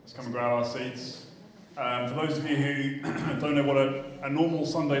Let's come and grab our seats. For those of you who don't know what a normal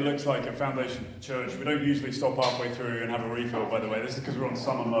Sunday looks like at Foundation Church, we don't usually stop halfway through and have a refill, by the way. This is because we're on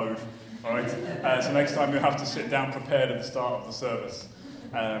summer mode, all right? So next time you'll have to sit down prepared at the start of the service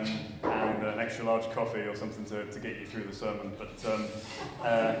and an extra large coffee or something to get you through the sermon. But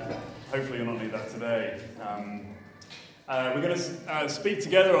hopefully you'll not need that today. We're going to speak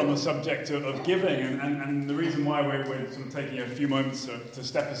together on the subject of giving, and the reason why we're sort of taking a few moments to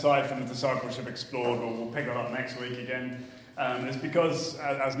step aside from the Discipleship Explored, or we'll pick that up next week again, is because,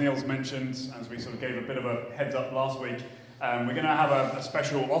 as Neil's mentioned, as we sort of gave a bit of a heads up last week, we're going to have a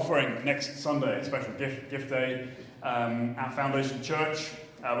special offering next Sunday, a special gift day at Foundation Church.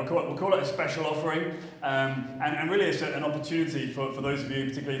 We'll call it a special offering, and really it's an opportunity for those of you,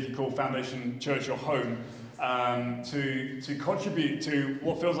 particularly if you call Foundation Church your home, to contribute to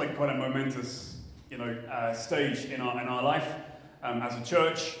what feels like quite a momentous, stage in our life as a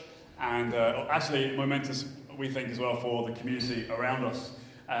church, and actually momentous, we think, as well for the community around us.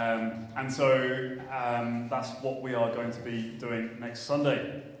 And so that's what we are going to be doing next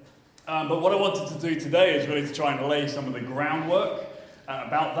Sunday. But what I wanted to do today is really to try and lay some of the groundwork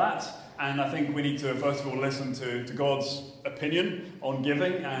about that. And I think we need to, first of all, listen to God's opinion on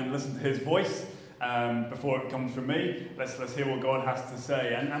giving and listen to his voice. Before it comes from me, let's hear what God has to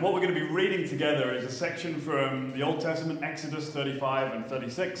say. And what we're going to be reading together is a section from the Old Testament, Exodus 35 and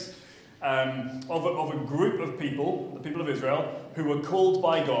 36, of a group of people, the people of Israel, who were called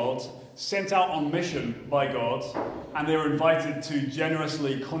by God, sent out on mission by God, and they were invited to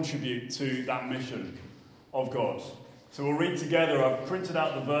generously contribute to that mission of God. So we'll read together. I've printed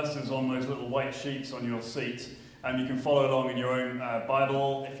out the verses on those little white sheets on your seat. And you can follow along in your own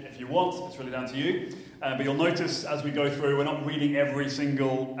Bible if you want. It's really down to you. But you'll notice as we go through, we're not reading every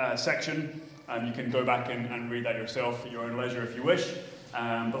single section. You can go back and read that yourself at your own leisure if you wish.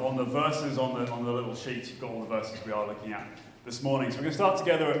 But on the verses on the little sheets, you've got all the verses we are looking at this morning. So we're going to start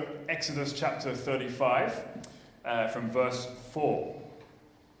together at Exodus chapter 35 from verse 4.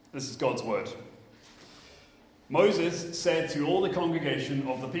 This is God's word. Moses said to all the congregation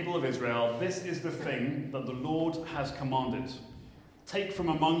of the people of Israel, "This is the thing that the Lord has commanded. Take from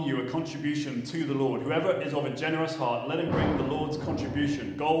among you a contribution to the Lord. Whoever is of a generous heart, let him bring the Lord's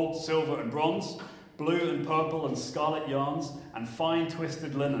contribution, gold, silver and bronze, blue and purple and scarlet yarns, and fine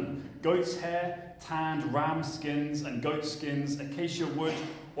twisted linen, goat's hair, tanned ram skins and goat skins, acacia wood,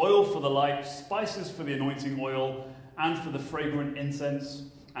 oil for the light, spices for the anointing oil, and for the fragrant incense,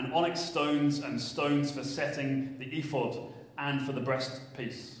 and onyx stones and stones for setting the ephod and for the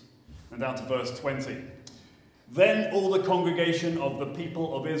breastpiece." And down to verse 20. Then all the congregation of the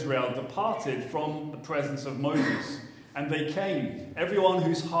people of Israel departed from the presence of Moses. And they came, everyone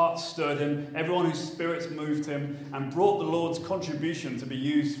whose heart stirred him, everyone whose spirits moved him, and brought the Lord's contribution to be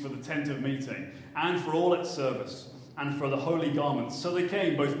used for the tent of meeting, and for all its service, and for the holy garments. So they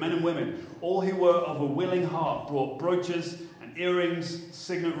came, both men and women. All who were of a willing heart brought brooches, earrings,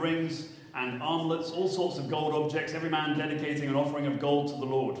 signet rings, and armlets, all sorts of gold objects, every man dedicating an offering of gold to the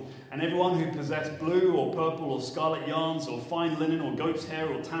Lord. And everyone who possessed blue or purple or scarlet yarns or fine linen or goat's hair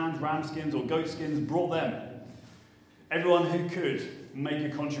or tanned ram skins or goat skins brought them. Everyone who could make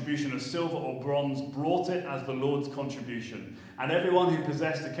a contribution of silver or bronze brought it as the Lord's contribution. And everyone who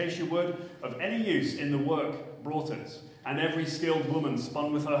possessed acacia wood of any use in the work brought it. And every skilled woman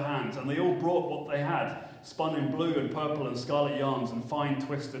spun with her hands, and they all brought what they had, spun in blue and purple and scarlet yarns and fine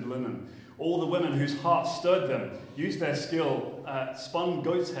twisted linen. All the women whose hearts stirred them used their skill, spun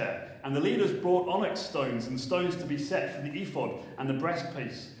goat's hair. And the leaders brought onyx stones and stones to be set for the ephod and the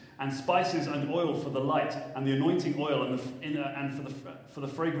breastpiece, and spices and oil for the light, and the anointing oil and for the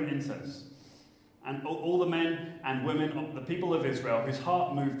fragrant incense. And all the men and women of the people of Israel, whose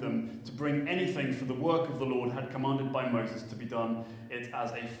heart moved them to bring anything for the work of the Lord, had commanded by Moses to be done it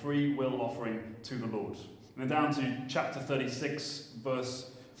as a free will offering to the Lord. And then down to chapter 36, verse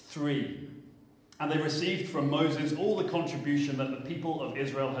 3. And they received from Moses all the contribution that the people of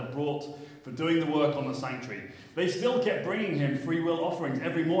Israel had brought for doing the work on the sanctuary. They still kept bringing him free will offerings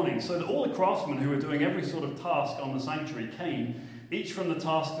every morning, so that all the craftsmen who were doing every sort of task on the sanctuary came, each from the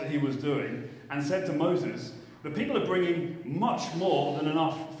task that he was doing, and said to Moses, "The people are bringing much more than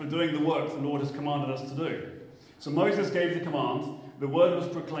enough for doing the work the Lord has commanded us to do." So Moses gave the command. The word was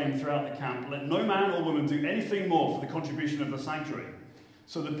proclaimed throughout the camp, "Let no man or woman do anything more for the contribution of the sanctuary."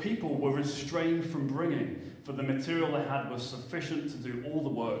 So the people were restrained from bringing, for the material they had was sufficient to do all the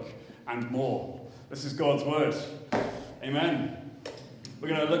work and more. This is God's word. Amen. We're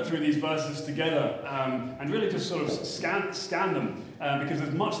going to look through these verses together and really just sort of scan them because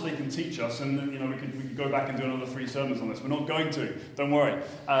there's much they can teach us, and we could go back and do another 3 sermons on this. We're not going to, don't worry.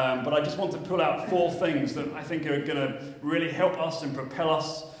 But I just want to pull out 4 things that I think are going to really help us and propel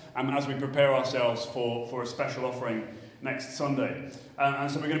us as we prepare ourselves for a special offering next Sunday.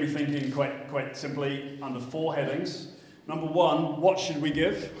 And so we're going to be thinking quite simply under 4 headings. Number 1, what should we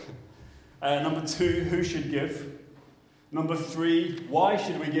give? Number 2, who should give? Number 3, why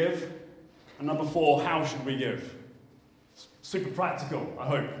should we give? And number 4, how should we give? Super practical, I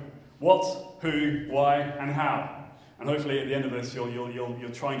hope. What, who, why, and how. And hopefully at the end of this,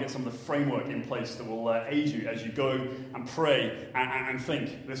 you'll try and get some of the framework in place that will aid you as you go and pray and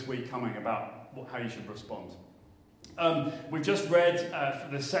think this week coming about how you should respond. We've just read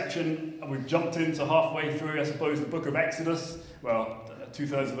this section, and we've jumped into halfway through, I suppose, the book of Exodus. Well,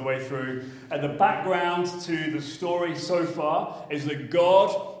 2/3 of the way through. The background to the story so far is that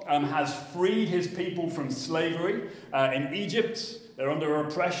God has freed his people from slavery in Egypt. They're under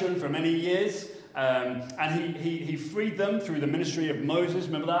oppression for many years. And he freed them through the ministry of Moses,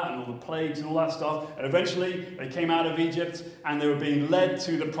 remember that, and all the plagues and all that stuff. And eventually they came out of Egypt and they were being led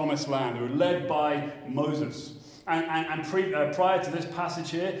to the promised land. They were led by Moses. And prior to this passage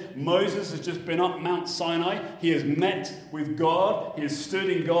here, Moses has just been up Mount Sinai. He has met with God. He has stood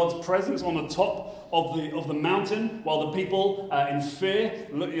in God's presence on the top of the mountain, while the people in fear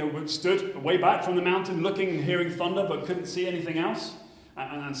stood way back from the mountain, looking and hearing thunder, but couldn't see anything else,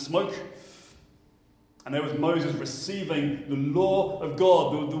 and smoke. And there was Moses receiving the law of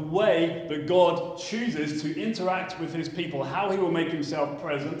God, the way that God chooses to interact with his people, how he will make himself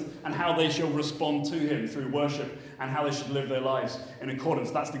present, and how they shall respond to him through worship, and how they should live their lives in accordance.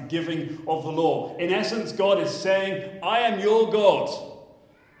 That's the giving of the law. In essence, God is saying, I am your God,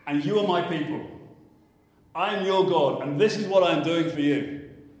 and you are my people. I am your God, and this is what I am doing for you.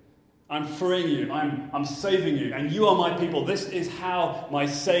 I'm freeing you, I'm saving you, and you are my people. This is how my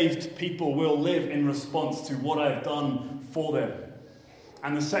saved people will live in response to what I have done for them.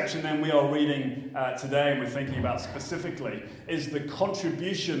 And the section then we are reading today, and we're thinking about specifically, is the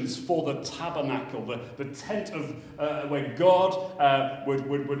contributions for the tabernacle, the tent of where God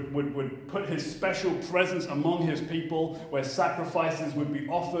would put his special presence among his people, where sacrifices would be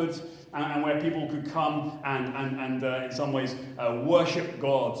offered, and where people could come and in some ways worship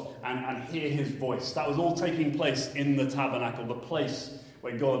God and hear his voice. That was all taking place in the tabernacle, the place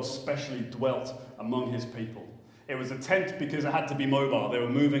where God specially dwelt among his people. It was a tent because it had to be mobile. They were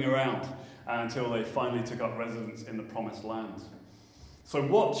moving around until they finally took up residence in the promised land. So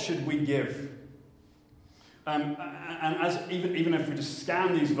what should we give? And even if we just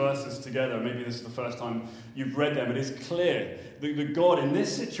scan these verses together, maybe this is the first time you've read them, it is clear that God, in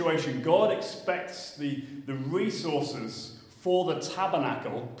this situation, God expects the resources for the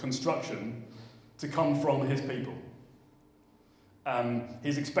tabernacle construction to come from his people.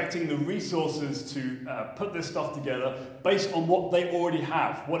 He's expecting the resources to put this stuff together based on what they already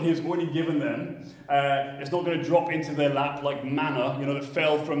have, what he has already given them. It's not going to drop into their lap like manna, that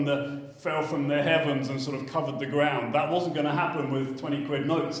fell from the heavens and sort of covered the ground. That wasn't going to happen with 20 quid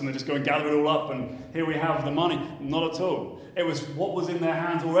notes, and they just go and gather it all up, and here we have the money. Not at all. It was what was in their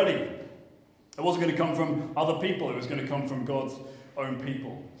hands already. It wasn't going to come from other people. It was going to come from God's own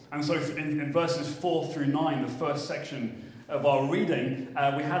people. And so in verses 4 through 9, the first section of our reading,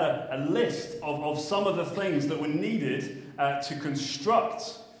 we had a list of some of the things that were needed to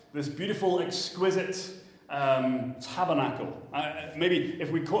construct this beautiful, exquisite tabernacle. Maybe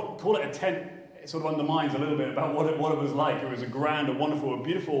if we call it a tent, it sort of undermines a little bit about what it was like. It was a grand, a wonderful, a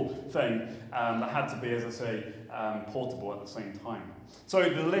beautiful thing that had to be, as I say, portable at the same time. So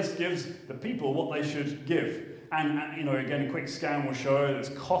the list gives the people what they should give. And again, a quick scan will show that it's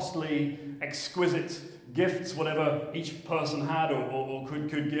costly, exquisite gifts, whatever each person had or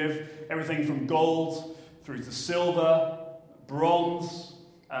could give. Everything from gold through to silver, bronze,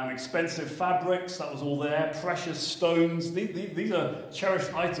 expensive fabrics, that was all there, precious stones. These are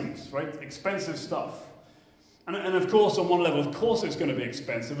cherished items, right? Expensive stuff. And of course, on one level, of course it's going to be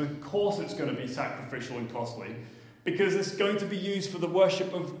expensive. Of course it's going to be sacrificial and costly, because it's going to be used for the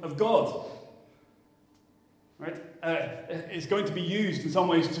worship of God. Right? It's going to be used in some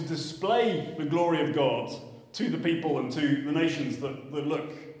ways to display the glory of God to the people and to the nations that look.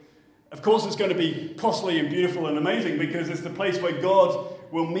 Of course it's going to be costly and beautiful and amazing, because it's the place where God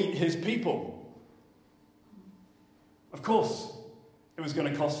will meet his people. Of course it was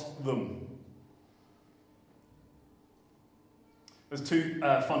going to cost them. There's 2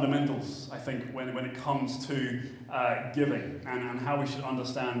 fundamentals, I think, when it comes to giving and how we should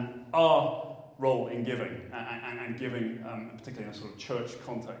understand our role in giving, and giving, particularly in a sort of church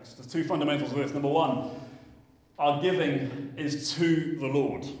context. There's 2 fundamentals of this. Number 1, our giving is to the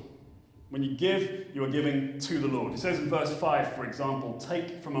Lord. When you give, you are giving to the Lord. It says in verse 5, for example,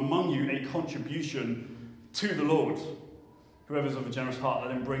 take from among you a contribution to the Lord. Whoever is of a generous heart,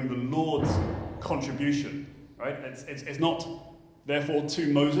 let him bring the Lord's contribution. Right? It's not, therefore,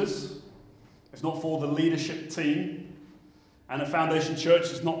 to Moses. It's not for the leadership team. And at Foundation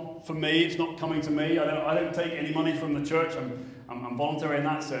Church, it's not for me. It's not coming to me. I don't take any money from the church. I'm voluntary in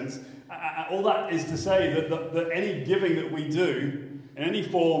that sense. All that is to say that any giving that we do in any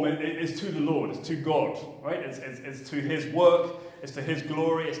form is to the Lord. It's to God. Right? It's to His work. It's to His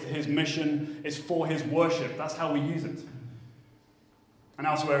glory. It's to His mission. It's for His worship. That's how we use it. And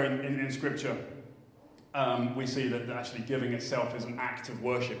elsewhere in Scripture, we see that actually giving itself is an act of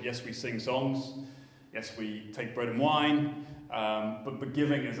worship. Yes, we sing songs. Yes, we take bread and wine. But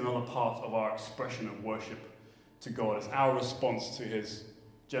giving is another part of our expression of worship to God. It's our response to His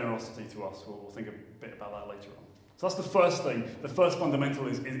generosity to us. We'll think a bit about that later on. So that's the first thing. The first fundamental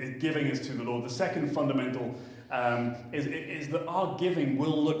is giving is to the Lord. The second fundamental is that our giving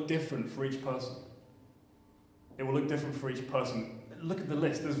will look different for each person. It will look different for each person. Look at the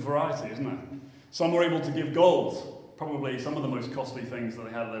list. There's variety, isn't there? Some were able to give gold, probably some of the most costly things that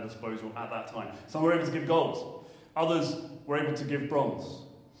they had at their disposal at that time. Some were able to give gold. Others were able to give bronze.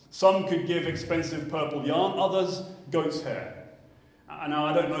 Some could give expensive purple yarn, others goat's hair. Now,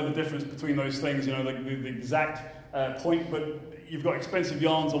 I don't know the difference between those things, the exact point, but you've got expensive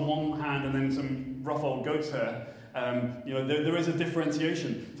yarns on one hand and then some rough old goat's hair. There is a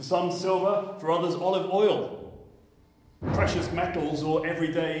differentiation. For some, silver. For others, olive oil. Precious metals or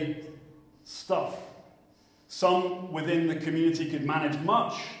everyday stuff. Some within the community could manage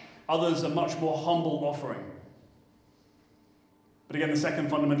much, others a much more humble offering. But again, the second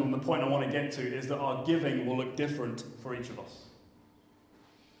fundamental and the point I want to get to is that our giving will look different for each of us.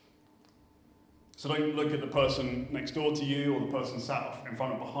 So don't look at the person next door to you or the person sat in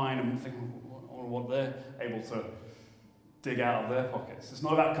front or behind and think, what they're able to dig out of their pockets. It's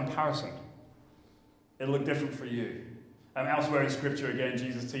not about comparison. It'll look different for you. And elsewhere in Scripture, again,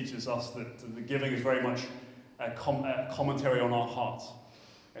 Jesus teaches us that the giving is very much a commentary on our heart.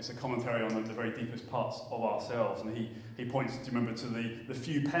 It's a commentary on the very deepest parts of ourselves. And he points, do you remember, to the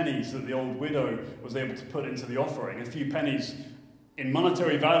few pennies that the old widow was able to put into the offering. A few pennies in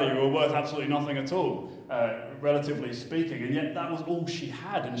monetary value were worth absolutely nothing at all, relatively speaking. And yet that was all she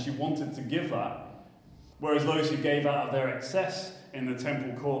had, and she wanted to give that. Whereas those who gave out of their excess in the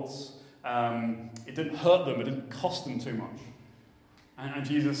temple courts, it didn't hurt them, it didn't cost them too much. And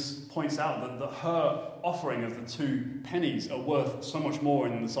Jesus points out that her offering of the 2 pennies are worth so much more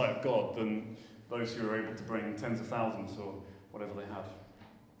in the sight of God than those who were able to bring tens of thousands or whatever they had.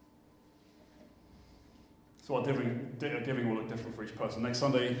 So our giving will look different for each person. Next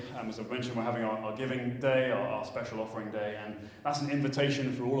Sunday, as I've mentioned, we're having our giving day, our special offering day, and that's an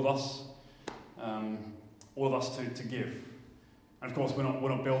invitation for all of us to give. And of course, we're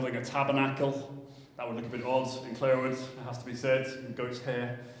not building a tabernacle. That would look a bit odd in Clarewood, it has to be said, with goat's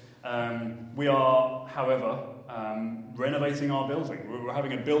hair. We are, however, renovating our building. We're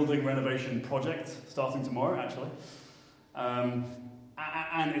having a building renovation project starting tomorrow, actually.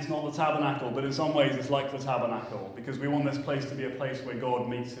 And it's not the tabernacle, but in some ways it's like the tabernacle, because we want this place to be a place where God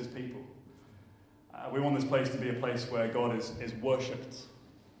meets His people. We want this place to be a place where God is worshipped.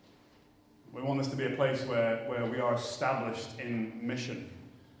 We want this to be a place where we are established in mission.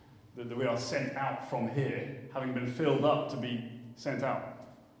 That we are sent out from here, having been filled up to be sent out.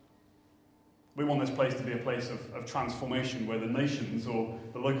 We want this place to be a place of transformation, where the nations or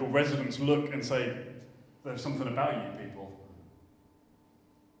the local residents look and say, there's something about you people.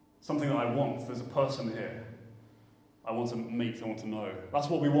 Something that I want. There's a person here. I want to meet, I want to know. That's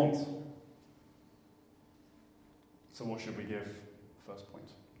what we want. So what should we give? First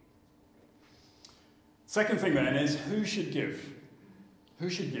point. Second thing then is, who should give? Who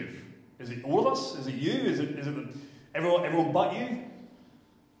should give? Is it all of us? Is it you? Is it everyone but you?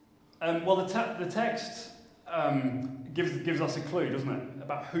 Well, the text gives us a clue, doesn't it,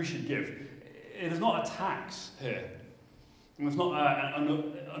 about who should give. It is not a tax here. It's not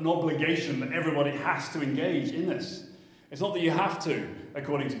an obligation that everybody has to engage in this. It's not that you have to,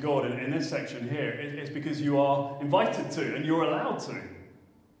 according to God, in this section here. It's because you are invited to and you're allowed to.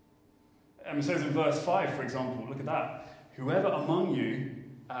 It says in verse 5, for example, look at that. Whoever among you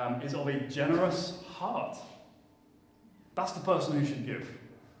is of a generous heart. That's the person who should give.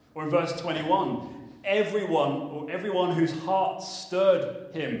 Or in verse 21, everyone whose heart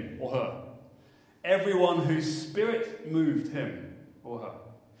stirred him or her. Everyone whose spirit moved him or her.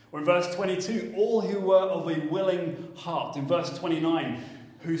 Or in verse 22, all who were of a willing heart. In verse 29,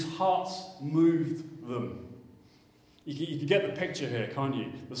 whose hearts moved them. You can get the picture here, can't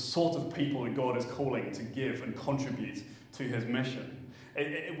you? The sort of people that God is calling to give and contribute to his mission.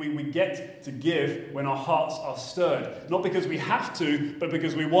 We get to give when our hearts are stirred. Not because we have to, but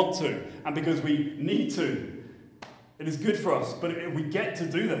because we want to, and because we need to. It is good for us, but we get to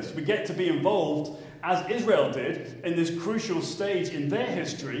do this. We get to be involved, as Israel did, in this crucial stage in their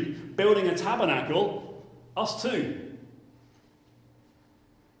history, building a tabernacle, us too.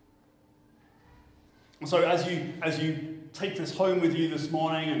 And so as you take this home with you this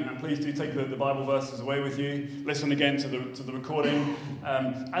morning, and please do take the Bible verses away with you, listen again to the recording,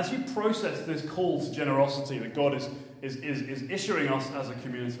 as you process this call to generosity that God is issuing us as a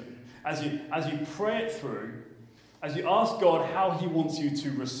community, as you pray it through, as you ask God how he wants you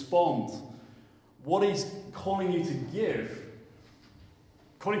to respond, what he's calling you to give,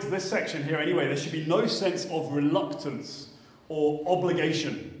 according to this section here anyway, there should be no sense of reluctance or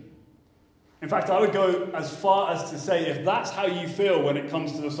obligation. In fact, I would go as far as to say, if that's how you feel when it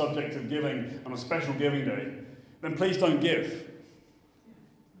comes to the subject of giving on a special giving day, then please don't give.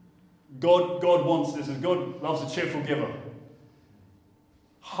 God wants this, and God loves a cheerful giver.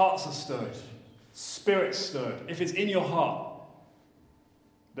 Hearts are stirred. Spirit's stirred. If it's in your heart,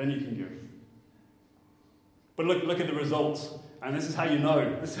 then you can give. But look at the results, and this is how you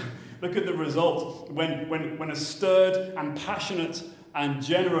know. Look at the result when a stirred and passionate and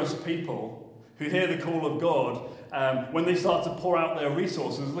generous people who hear the call of God, when they start to pour out their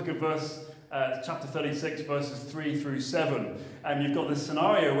resources. Look at chapter 36, verses 3 through 7. You've got this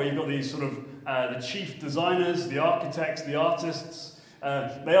scenario where you've got these sort of the chief designers, the architects, the artists.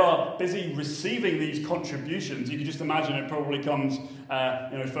 They are busy receiving these contributions. You can just imagine it probably comes,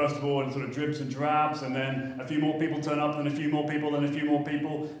 first of all in sort of dribs and drabs, and then a few more people turn up, then a few more people, then a few more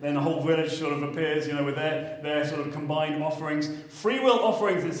people, then the whole village sort of appears, with their sort of combined offerings. Free will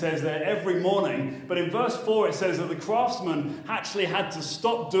offerings, it says there, every morning. But in verse 4 it says that the craftsmen actually had to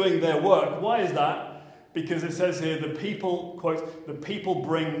stop doing their work. Why is that? Because it says here, the people, quote, the people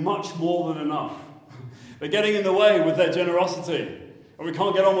bring much more than enough. They're getting in the way with their generosity. And we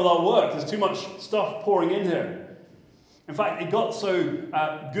can't get on with our work. There's too much stuff pouring in here. In fact, it got so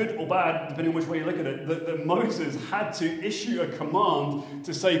good or bad, depending on which way you look at it, that Moses had to issue a command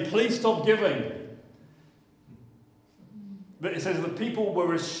to say, please stop giving. But it says the people were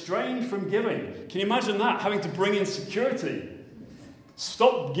restrained from giving. Can you imagine that? Having to bring in security.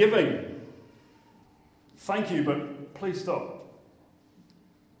 Stop giving. Thank you, but please stop.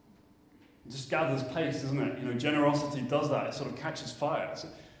 It just gathers pace, doesn't it? Generosity does that. It sort of catches fire. It's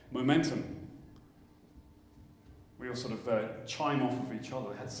momentum. We all sort of chime off of each other.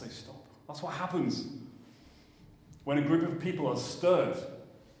 They had to say stop. That's what happens when a group of people are stirred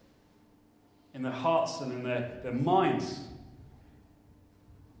in their hearts and in their minds.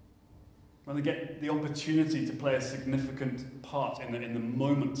 When they get the opportunity to play a significant part in the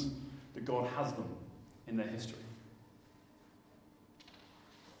moment that God has them in their history.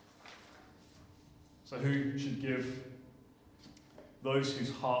 So who should give? Those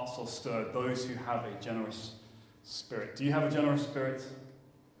whose hearts are stirred, those who have a generous spirit. Do you have a generous spirit?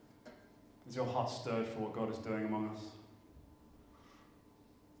 Is your heart stirred for what God is doing among us?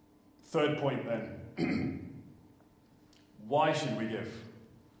 Third point then. Why should we give?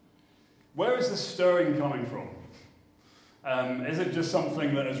 Where is the stirring coming from? Is it just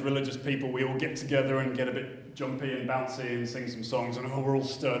something that as religious people we all get together and get a bit jumpy and bouncy and sing some songs and we're all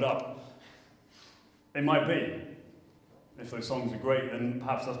stirred up? It might be. If those songs are great, then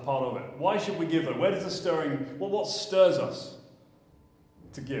perhaps that's part of it. Why should we give them? Where does the stirring, what stirs us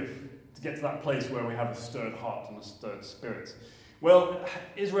to give? To get to that place where we have a stirred heart and a stirred spirit? Well,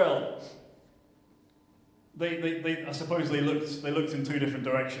 Israel, I suppose they looked in two different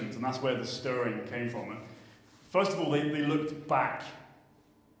directions, and that's where the stirring came from. First of all, they looked back.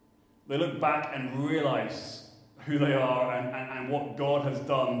 They looked back and realized who they are and what God has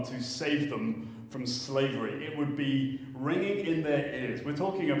done to save them from slavery. It would be ringing in their ears. We're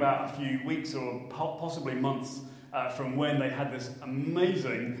talking about a few weeks or possibly months from when they had this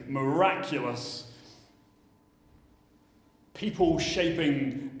amazing, miraculous,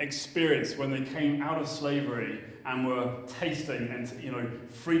 people-shaping experience when they came out of slavery and were tasting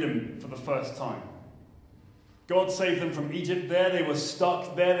freedom for the first time. God saved them from Egypt. There they were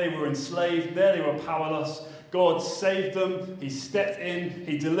stuck. There they were enslaved. There they were powerless. God saved them, He stepped in,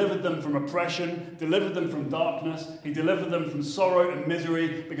 He delivered them from oppression, delivered them from darkness, He delivered them from sorrow and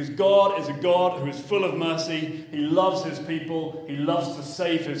misery, because God is a God who is full of mercy. He loves His people, He loves to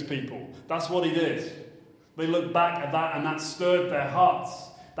save His people. That's what He did. They looked back at that and that stirred their hearts,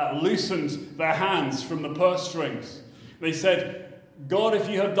 that loosened their hands from the purse strings. They said, God, if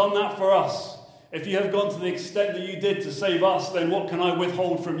you have done that for us, If you have gone to the extent that you did to save us, then what can I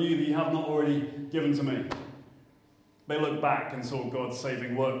withhold from you that you have not already given to me? They looked back and saw God's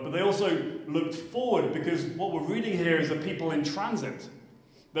saving work, but they also looked forward, because what we're reading here is a people in transit.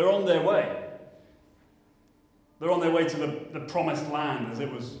 They're on their way. They're on their way to the promised land, as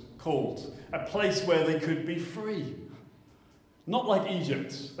it was called, a place where they could be free. Not like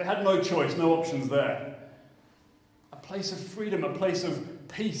Egypt. They had no choice, no options there. A place of freedom, a place of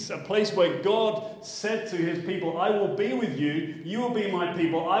peace, a place where God said to his people, I will be with you, you will be my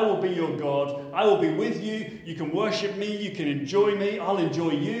people, I will be your God, I will be with you, you can worship me, you can enjoy me, I'll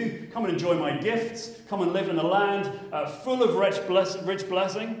enjoy you, come and enjoy my gifts, come and live in a land full of rich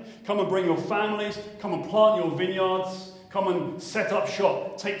blessing, come and bring your families, come and plant your vineyards, come and set up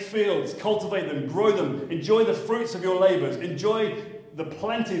shop, take fields, cultivate them, grow them, enjoy the fruits of your labors, enjoy the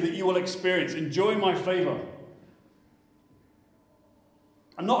plenty that you will experience, enjoy my favor.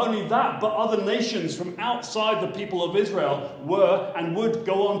 And not only that, but other nations from outside the people of Israel were and would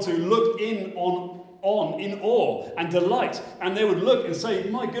go on to look in awe and delight. And they would look and say,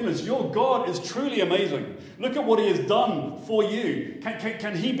 my goodness, your God is truly amazing. Look at what he has done for you.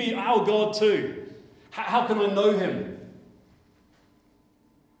 Can he be our God too? How can I know him?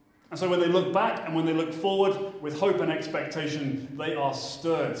 And so when they look back and when they look forward with hope and expectation, they are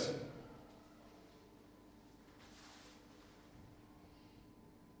stirred.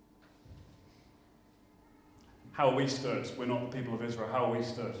 How are we stirred? We're not the people of Israel. How are we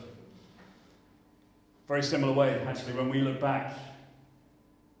stirred? Very similar way, actually. When we look back,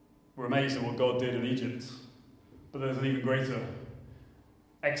 we're amazed at what God did in Egypt. But there's an even greater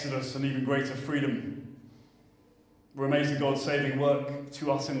exodus, an even greater freedom. We're amazed at God's saving work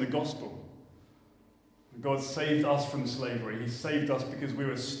to us in the gospel. God saved us from slavery. He saved us because we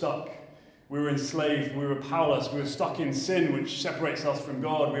were stuck. We were enslaved. We were powerless. We were stuck in sin, which separates us from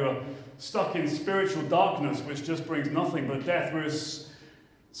God. We were stuck in spiritual darkness, which just brings nothing but death. We were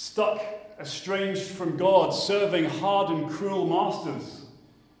stuck, estranged from God, serving hard and cruel masters.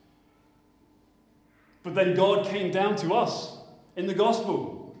 But then God came down to us in the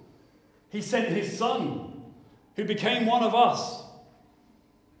gospel. He sent his Son, who became one of us.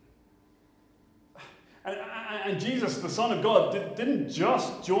 And Jesus, the Son of God, didn't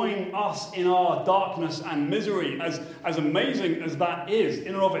just join us in our darkness and misery, as amazing as that is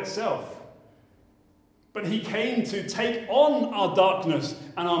in and of itself. But he came to take on our darkness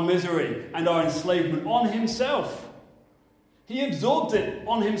and our misery and our enslavement on himself. He absorbed it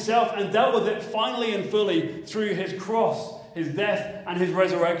on himself and dealt with it finally and fully through his cross, his death, and his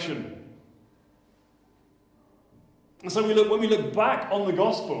resurrection. And so when we look back on the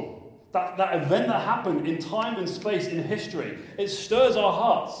gospel, that event that happened in time and space in history, it stirs our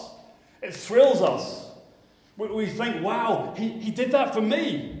hearts. It thrills us. We think, wow, he did that for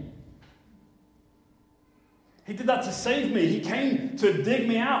me. He did that to save me. He came to dig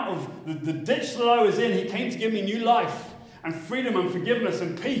me out of the ditch that I was in. He came to give me new life and freedom and forgiveness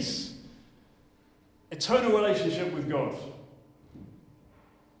and peace. Eternal relationship with God.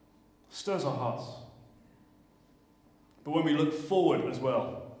 Stirs our hearts. But when we look forward as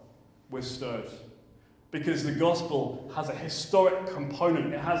well, we're stirred. Because the gospel has a historic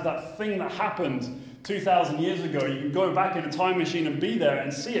component. It has that thing that happened 2,000 years ago. You can go back in a time machine and be there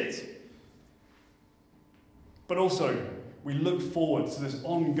and see it. But also, we look forward to this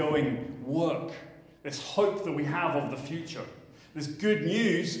ongoing work, this hope that we have of the future. This good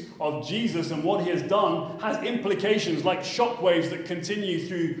news of Jesus and what he has done has implications like shockwaves that continue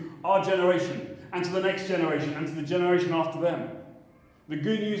through our generation and to the next generation and to the generation after them. The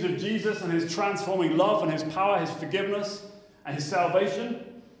good news of Jesus and his transforming love and his power, his forgiveness and his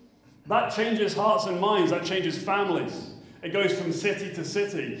salvation, that changes hearts and minds, that changes families. It goes from city to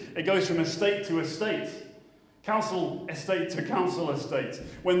city. It goes from estate to estate. Council estate to council estate.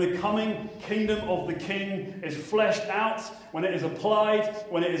 When the coming kingdom of the King is fleshed out, when it is applied,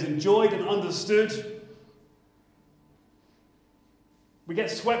 when it is enjoyed and understood, we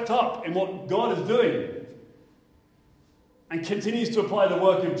get swept up in what God is doing and continues to apply the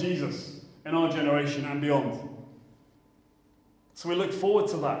work of Jesus in our generation and beyond. So we look forward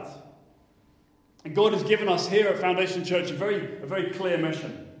to that. And God has given us here at Foundation Church a very clear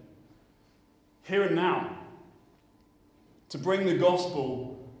mission. Here and now. To bring the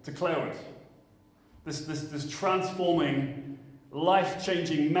gospel to Clarewood. This transforming,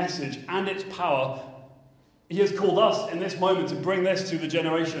 life-changing message and its power. He has called us in this moment to bring this to the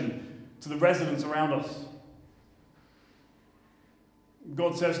generation, to the residents around us.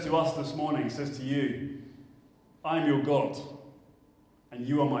 God says to us this morning, says to you, I am your God, and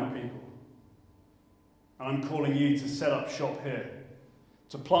you are my people. And I'm calling you to set up shop here,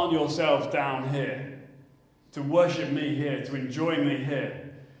 to plant yourselves down here, to worship me here, to enjoy me here,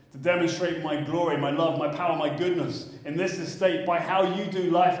 to demonstrate my glory, my love, my power, my goodness in this estate by how you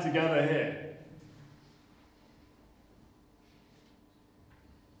do life together here.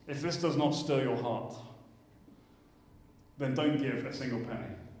 If this does not stir your heart, then don't give a single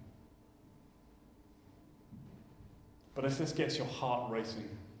penny. But if this gets your heart racing,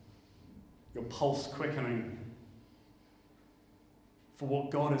 your pulse quickening for what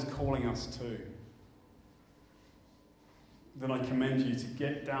God is calling us to, then I commend you to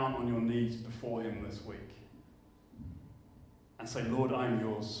get down on your knees before him this week and say, Lord, I am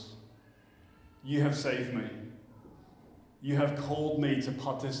yours. You have saved me. You have called me to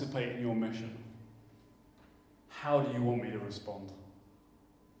participate in your mission. How do you want me to respond?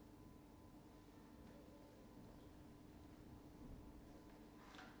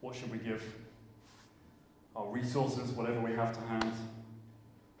 What should we give? Our resources, whatever we have to hand.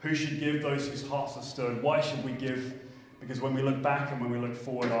 Who should give? Those whose hearts are stirred. Why should we give? Because when we look back and when we look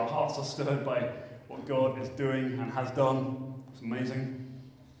forward, our hearts are stirred by what God is doing and has done. It's amazing.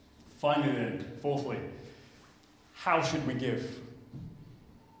 Finally then, fourthly, how should we give?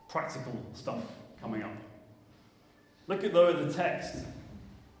 Practical stuff coming up. Look at, though, at the text.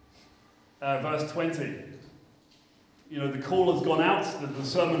 Verse 20. The call has gone out, the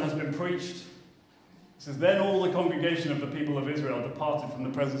sermon has been preached. It says, then all the congregation of the people of Israel departed from the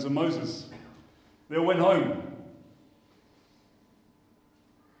presence of Moses. They all went home.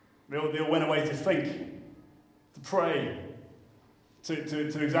 They all went away to think, to pray,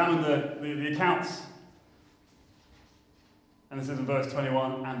 to examine the accounts. And it says in verse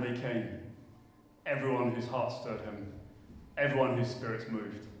 21, and they came. Everyone whose heart stirred him, everyone whose spirits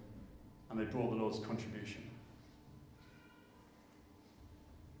moved, and they brought the Lord's contribution.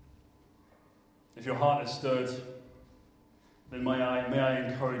 If your heart is stirred, then may I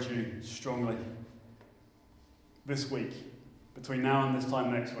encourage you strongly this week, between now and this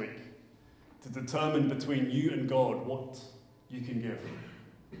time next week, to determine between you and God what you can give.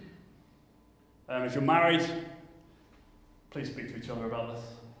 If you're married, please speak to each other about this.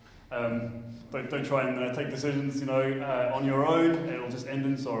 Don't try and take decisions, on your own. It'll just end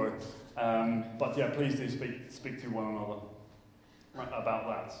in sorrow. But yeah, please do speak to one another about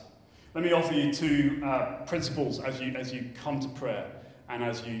that. Let me offer you two principles as you come to prayer and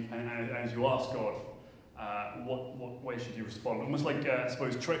as you ask God. What way should you respond? Almost like, I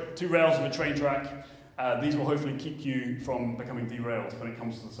suppose, two rails of a train track. These will hopefully keep you from becoming derailed when it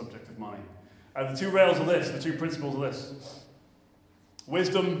comes to the subject of money. The two rails are this, the two principles are this.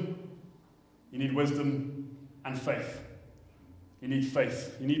 Wisdom, you need wisdom, and faith. You need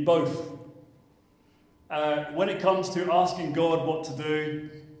faith. You need both. When it comes to asking God what to do,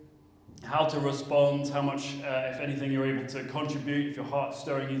 how to respond, how much, if anything, you're able to contribute, if your heart's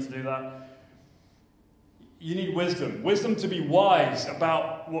stirring you to do that, you need wisdom. Wisdom to be wise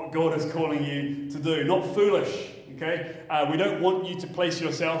about what God is calling you to do, not foolish, okay? We don't want you to place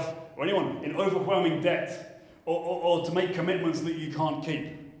yourself, or anyone, in overwhelming debt, or to make commitments that you can't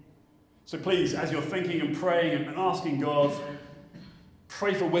keep. So please, as you're thinking and praying and asking God,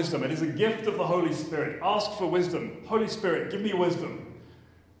 pray for wisdom. It is a gift of the Holy Spirit. Ask for wisdom. Holy Spirit, give me wisdom.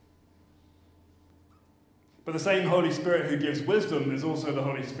 But the same Holy Spirit who gives wisdom is also the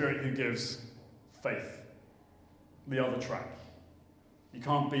Holy Spirit who gives faith. The other track. You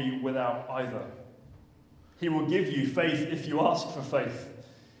can't be without either. He will give you faith if you ask for faith.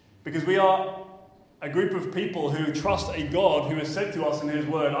 Because we are a group of people who trust a God who has said to us in his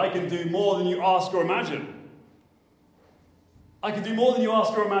word, I can do more than you ask or imagine. I can do more than you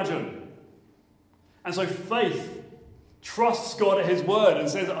ask or imagine. And so faith trusts God at his word and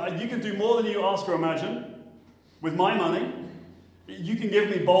says, you can do more than you ask or imagine with my money. You can give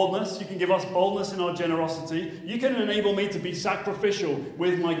me boldness. You can give us boldness in our generosity. You can enable me to be sacrificial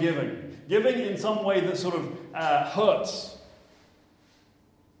with my giving. Giving in some way that sort of hurts.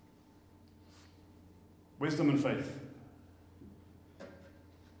 Wisdom and faith.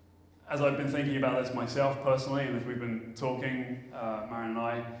 As I've been thinking about this myself personally, and as we've been talking, Marion and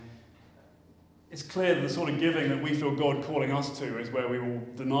I, it's clear that the sort of giving that we feel God calling us to is where we will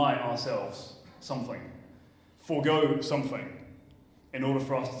deny ourselves something, forego something, in order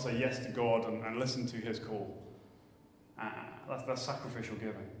for us to say yes to God and listen to his call. That's sacrificial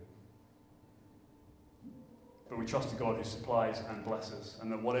giving. But we trust a God who supplies and blesses,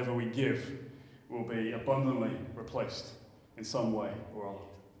 and that whatever we give will be abundantly replaced in some way or other.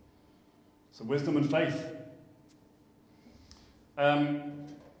 So wisdom and faith.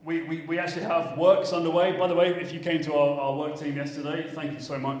 We actually have works underway. By the way, if you came to our work team yesterday, thank you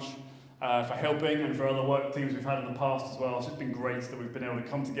so much. for helping, and for other work teams we've had in the past as well. It's just been great that we've been able to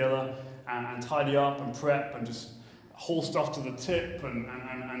come together and tidy up and prep and just haul stuff to the tip and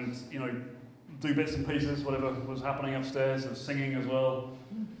do bits and pieces, whatever was happening upstairs. There's singing as well.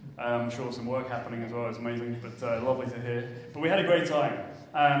 I'm sure some work happening as well. It's amazing, but lovely to hear. But we had a great time.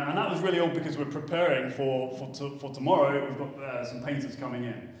 And that was really all because we're preparing for tomorrow. We've got some painters coming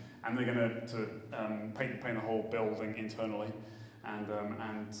in, and they're going to paint the whole building internally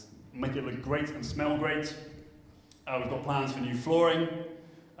and make it look great and smell great. We've got plans for new flooring,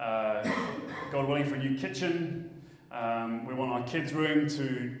 God willing, for a new kitchen. We want our kids' room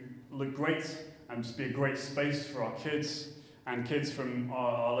to look great and just be a great space for our kids and kids from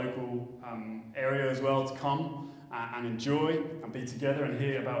our local area as well to come and enjoy and be together and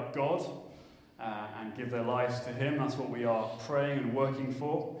hear about God and give their lives to Him. That's what we are praying and working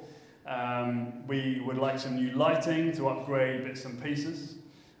for. We would like some new lighting to upgrade bits and pieces.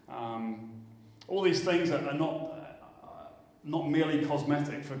 All these things are not merely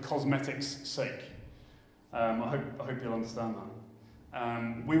cosmetic for cosmetics' sake. I hope you'll understand that.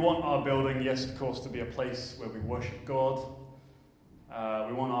 We want our building, yes, of course, to be a place where we worship God.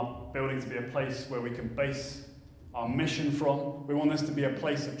 We want our building to be a place where we can base our mission from. We want this to be a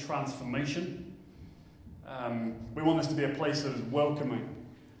place of transformation. We want this to be a place that is welcoming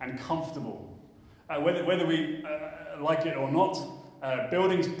and comfortable. Whether we like it or not,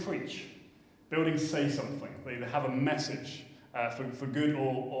 buildings preach. Buildings say something. They have a message for good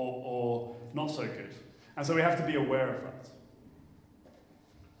or not so good. And so we have to be aware of that.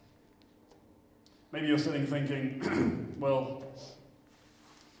 Maybe you're sitting thinking, well,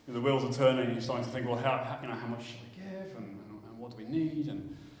 the wheels are turning. You're starting to think, well, how much should I give, and what do we need?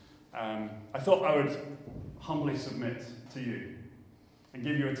 And I thought I would humbly submit to you and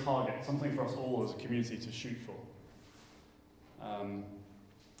give you a target, something for us all as a community to shoot for.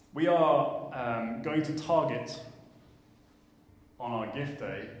 We are going to target on our gift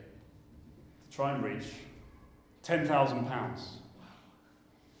day to try and reach £10,000.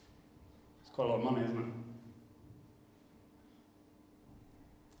 It's quite a lot of money, isn't it?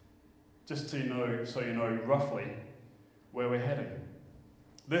 Just so you know roughly where we're heading.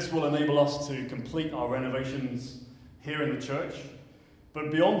 This will enable us to complete our renovations here in the church, but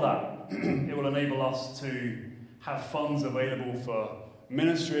beyond that, it will enable us to have funds available for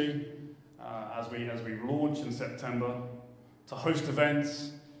ministry as we launch in September, to host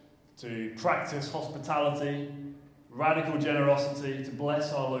events, to practice hospitality, radical generosity, to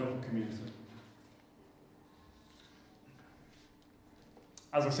bless our local community.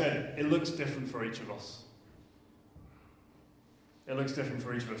 As I said, it looks different for each of us. It looks different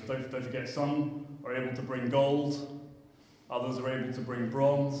for each of us. Don't forget, some are able to bring gold, others are able to bring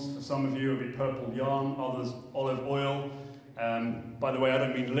bronze. For some of you, it'll be purple yarn, others olive oil. By the way, I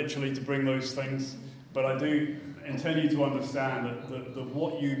don't mean literally to bring those things, but I do intend you to understand that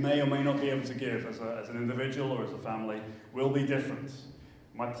what you may or may not be able to give as an individual or as a family will be different.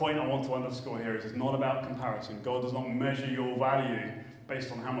 My point I want to underscore here is it's not about comparison. God does not measure your value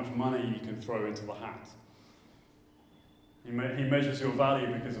based on how much money you can throw into the hat. He measures your value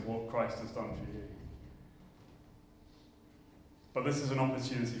because of what Christ has done for you. But this is an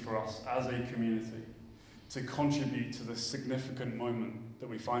opportunity for us as a community to contribute to this significant moment that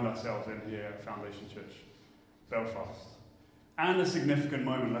we find ourselves in here at Foundation Church, Belfast. And a significant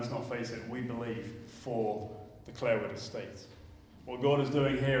moment, let's not face it, we believe, for the Clarewood estate. What God is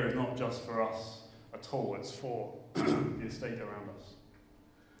doing here is not just for us at all, it's for the estate around us.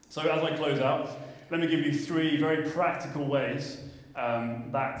 So as I close out, let me give you 3 very practical ways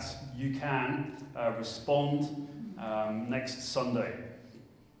that you can respond next Sunday.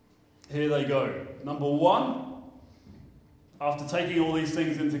 Here they go. Number 1, after taking all these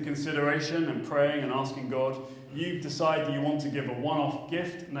things into consideration and praying and asking God, you decide that you want to give a one-off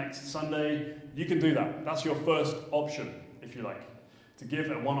gift next Sunday. You can do that. That's your first option, if you like, to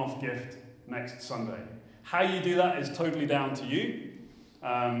give a one-off gift next Sunday. How you do that is totally down to you.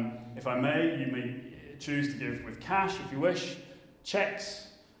 If I may, you may choose to give with cash if you wish, checks,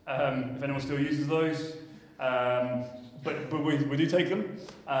 if anyone still uses those. But we do take them.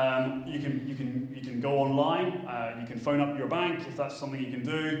 You can go online. You can phone up your bank if that's something you can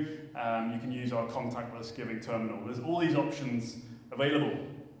do. You can use our contactless giving terminal. There's all these options available.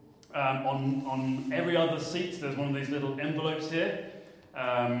 On every other seat, there's one of these little envelopes here.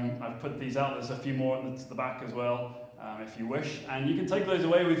 I've put these out. There's a few more at the back as well, if you wish. And you can take those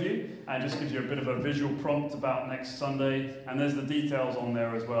away with you, and it just gives you a bit of a visual prompt about next Sunday. And there's the details on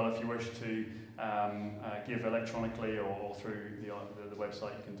there as well if you wish to give electronically or through the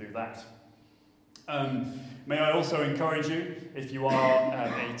website. You can do that. May I also encourage you, if you are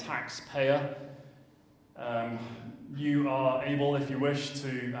a taxpayer, you are able, if you wish,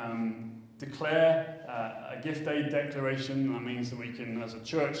 to declare a gift aid declaration. That means that we can, as a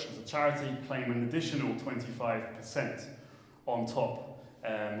church, as a charity, claim an additional 25% on top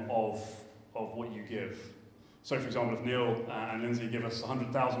of what you give. So, for example, if Neil and Lindsay give us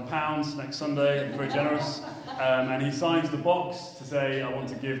 £100,000 next Sunday, very generous, and he signs the box to say, I want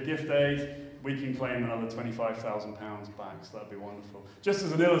to give gift aid, we can claim another £25,000 back, so that'd be wonderful. Just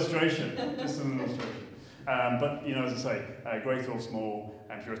as an illustration, but, as I say, great or small,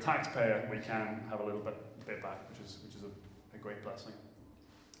 and if you're a taxpayer, we can have a little bit back, which is a great blessing.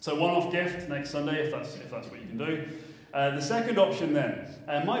 So one-off gift next Sunday, if that's what you can do. The second option then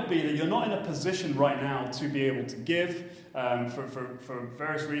might be that you're not in a position right now to be able to give for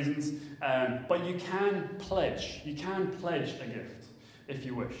various reasons, but you can pledge. You can pledge a gift if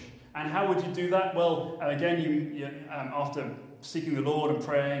you wish. And how would you do that? Well, again, you after seeking the Lord and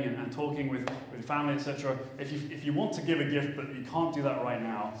praying and talking with family, etc., if you want to give a gift but you can't do that right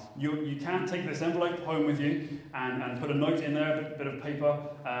now, you can take this envelope home with you and put a note in there, a bit of paper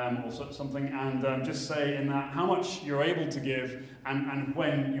or something, and just say in that how much you're able to give and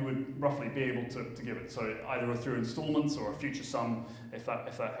when you would roughly be able to give it. So either through installments or a future sum, if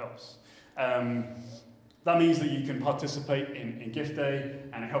that helps. That means that you can participate in Gift Day,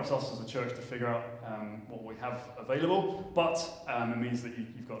 and it helps us as a church to figure out what we have available, but it means that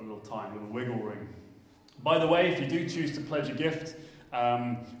you've got a little time, a little wiggle room. By the way, if you do choose to pledge a gift,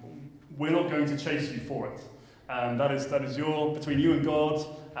 we're not going to chase you for it. That is between you and God,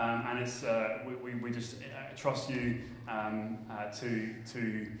 and it's we just trust you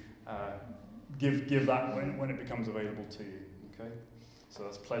to give that when it becomes available to you. Okay. So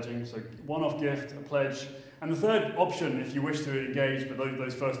that's pledging. So one-off gift, a pledge. And the third option, if you wish to engage, but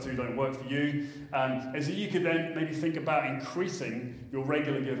those first two don't work for you, is that you could then maybe think about increasing your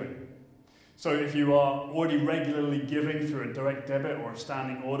regular giving. So if you are already regularly giving through a direct debit or a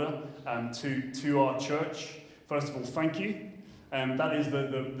standing order to our church, first of all, thank you. That is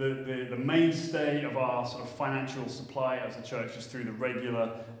the mainstay of our sort of financial supply as a church, is through the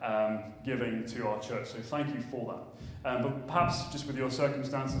regular giving to our church. So thank you for that. But perhaps just with your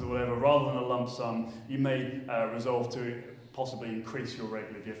circumstances or whatever, rather than a lump sum, you may resolve to possibly increase your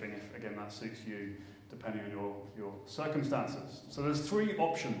regular giving if, again, that suits you, depending on your circumstances. So there's three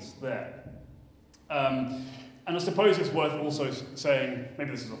options there. And I suppose it's worth also saying,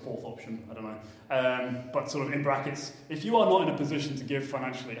 maybe this is a fourth option, I don't know, but sort of in brackets, if you are not in a position to give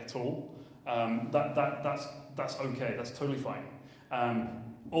financially at all, that's okay, that's totally fine.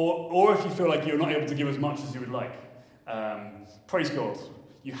 Or if you feel like you're not able to give as much as you would like, praise God,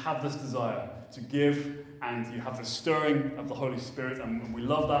 you have this desire to give, and you have the stirring of the Holy Spirit, and we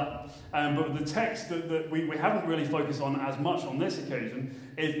love that. But the text that we haven't really focused on as much on this occasion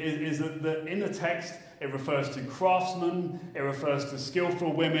is that in the text it refers to craftsmen, it refers to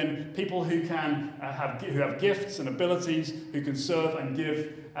skillful women, people who have gifts and abilities, who can serve and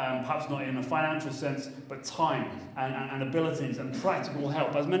give, perhaps not in a financial sense, but time and abilities and practical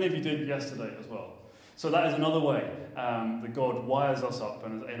help, as many of you did yesterday as well. So that is another way that God wires us up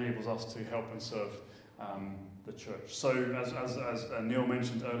and enables us to help and serve the church. So as Neil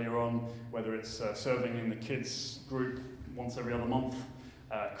mentioned earlier on, whether it's serving in the kids group once every other month,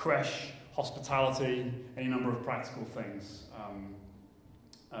 creche, hospitality, any number of practical things,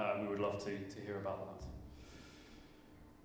 we would love to hear about that.